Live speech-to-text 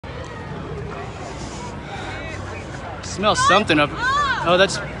Smells something up. Oh,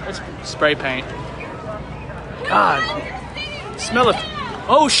 that's spray paint. God. Smell of.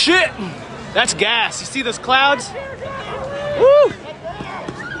 Oh shit! That's gas. You see those clouds? Woo!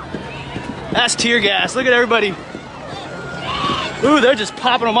 That's tear gas. Look at everybody. Ooh, they're just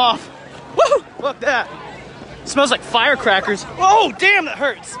popping them off. Woo! Fuck that. Smells like firecrackers. Whoa, damn, that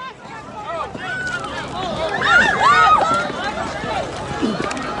hurts.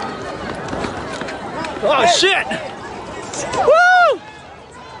 Oh shit! Woo!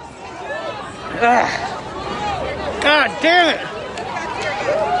 God damn it!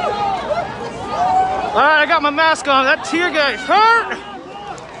 Alright, I got my mask on. That tear gas hurt!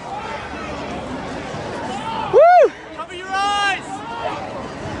 Woo! Cover your eyes!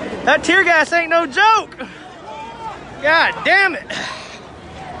 That tear gas ain't no joke! God damn it!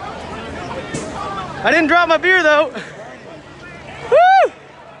 I didn't drop my beer though. Woo!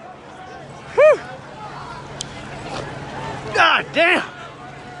 Woo! God damn!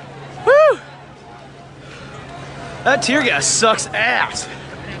 Woo! That tear gas sucks ass.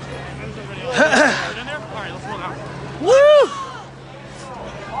 Woo!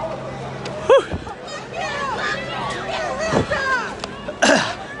 Woo!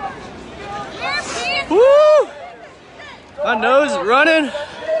 Woo! My nose is running.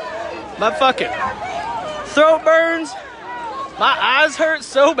 My fucking throat burns. My eyes hurt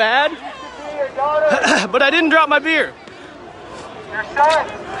so bad. But I didn't drop my beer.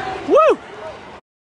 Woo!